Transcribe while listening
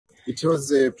It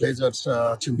was a pleasure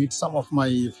to meet some of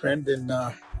my friends in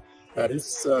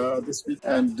Paris this week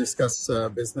and discuss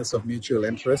business of mutual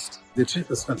interest. The trip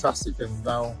was fantastic, and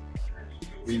now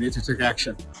we need to take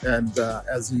action. And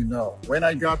as you know, when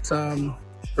I got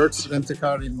Hertz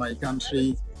rent-a-car in my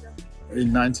country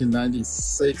in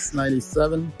 1996,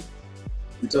 97,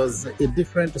 it was a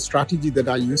different strategy that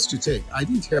I used to take. I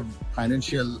didn't have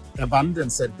financial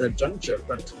abundance at that juncture,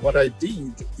 but what I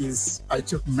did is I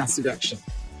took massive action.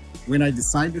 When I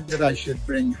decided that I should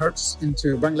bring Hertz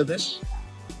into Bangladesh,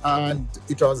 and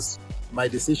it was my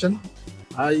decision,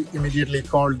 I immediately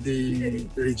called the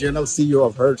regional CEO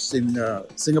of Hertz in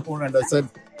Singapore, and I said,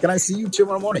 "Can I see you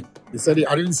tomorrow morning?" He said,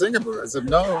 "Are you in Singapore?" I said,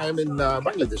 "No, I'm in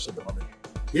Bangladesh at the moment."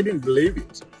 He didn't believe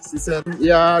it. He said,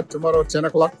 "Yeah, tomorrow 10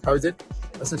 o'clock, how is it?"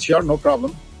 I said, "Sure, no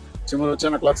problem. Tomorrow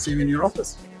 10 o'clock, see you in your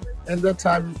office." And that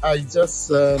time, I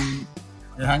just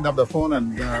hung up the phone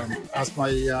and asked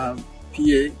my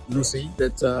PA, Lucy,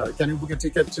 that can you book a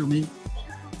ticket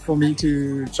for me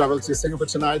to travel to Singapore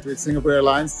tonight with Singapore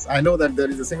Airlines? I know that there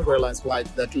is a Singapore Airlines flight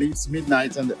that leaves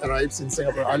midnight and arrives in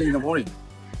Singapore early in the morning.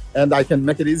 And I can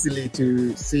make it easily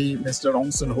to see Mr.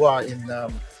 Ong Sun Hua in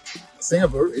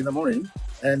Singapore in the morning.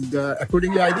 And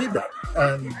accordingly, I did that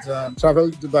and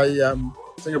traveled by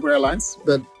Singapore Airlines.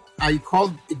 But I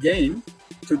called again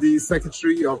to the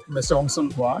secretary of Mr. Ong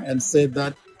Sun Hua and said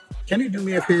that, can you do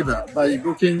me a favor by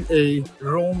booking a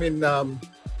room in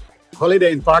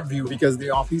Holiday Inn Parkview, because the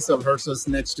office of Hertz was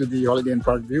next to the Holiday Inn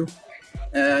Parkview.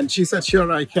 And she said,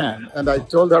 "Sure, I can." And I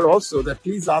told her also that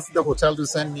please ask the hotel to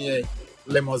send me a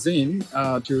limousine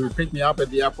to pick me up at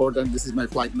the airport, and this is my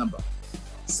flight number,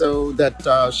 so that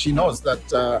she knows that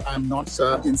I'm not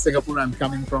in Singapore, I'm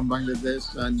coming from Bangladesh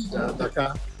and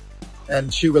Dhaka.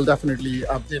 And she will definitely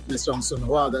update Mr. Ong Sun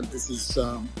Hua that this is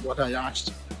what I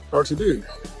asked her to do.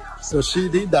 So she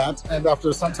did that, and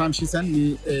after some time she sent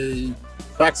me a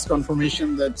fax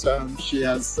confirmation that she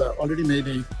has already made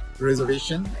a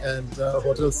reservation, and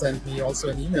hotel sent me also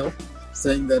an email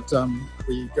saying that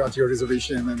we got your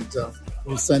reservation and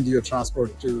we'll send you a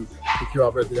transport to pick you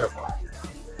up at the airport.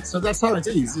 So that's how it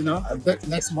is, you know. That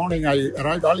next morning I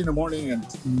arrived early in the morning and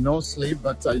no sleep,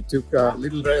 but I took a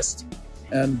little rest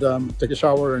and took a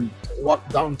shower and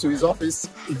walked down to his office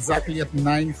exactly at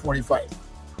 9:45.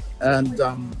 And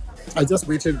I just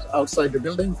waited outside the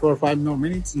building for 5 more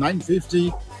minutes.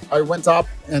 9:50, I went up,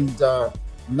 and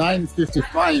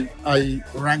 9:55, I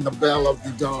rang the bell of the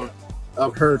door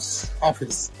of Hertz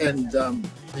office, and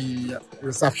the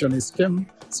receptionist came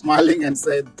smiling and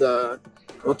said,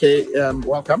 "Okay,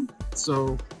 welcome."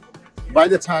 So by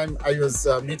the time I was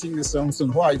meeting Mr. Ong Sun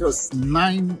Hua, it was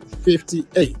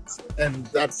 9:58, and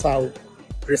that's how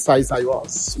precise I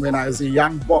was when I was a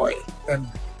young boy. And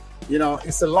you know,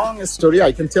 it's a long story.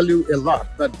 I can tell you a lot,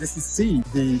 but this is see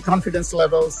the confidence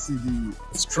level, see the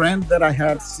strength that I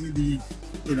had, see the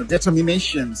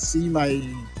determination, see my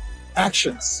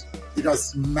actions. It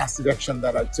was massive action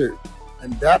that I took,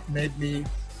 and that made me,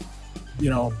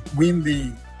 win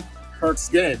the Hertz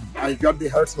game. I got the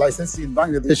Hertz license in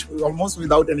Bangladesh almost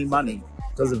without any money.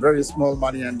 It was a very small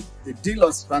money, and the deal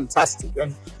was fantastic.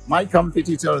 And my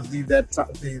competitor, the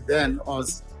then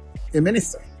was a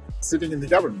minister sitting in the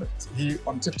government. He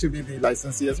wanted to be the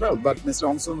licensee as well, but Mr.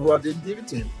 Ong Sun Hua didn't give it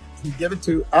to him. He gave it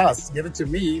to us, gave it to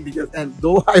me, and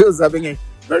though I was having a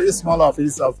very small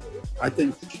office of, I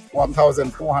think,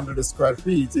 1,400 square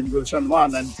feet in Gulshan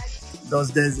 1, and those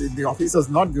days the office was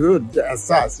not good as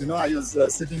such. I was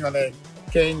sitting on a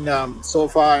cane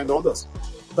sofa and all those.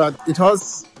 But it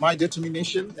was my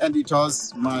determination, and it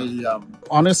was my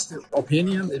honest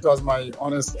opinion. It was my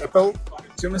honest appeal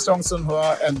to Mr. Ong Sun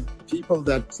Hua and people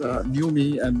that knew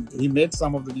me, and he made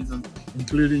some of the people,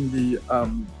 including the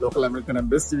local American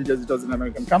embassy, because it was an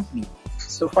American company.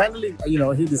 So finally,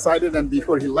 he decided, and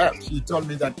before he left, he told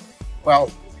me that, well,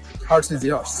 Hertz is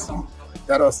yours.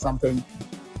 That was something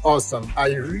awesome.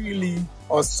 I really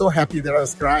was so happy that I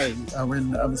was crying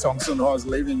when Mr. Ong Sun Hua was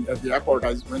leaving at the airport.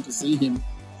 I went to see him,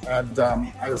 and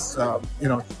I was,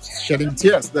 shedding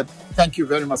tears. That thank you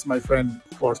very much, my friend,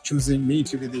 for choosing me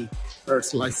to be the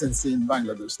Hertz licensee in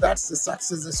Bangladesh. That's the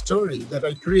success story that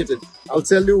I created. I'll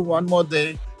tell you one more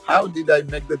day, how did I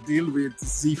make the deal with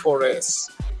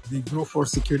Z4S, the group for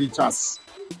security tasks?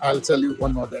 I'll tell you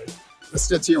one more day.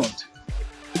 Stay tuned.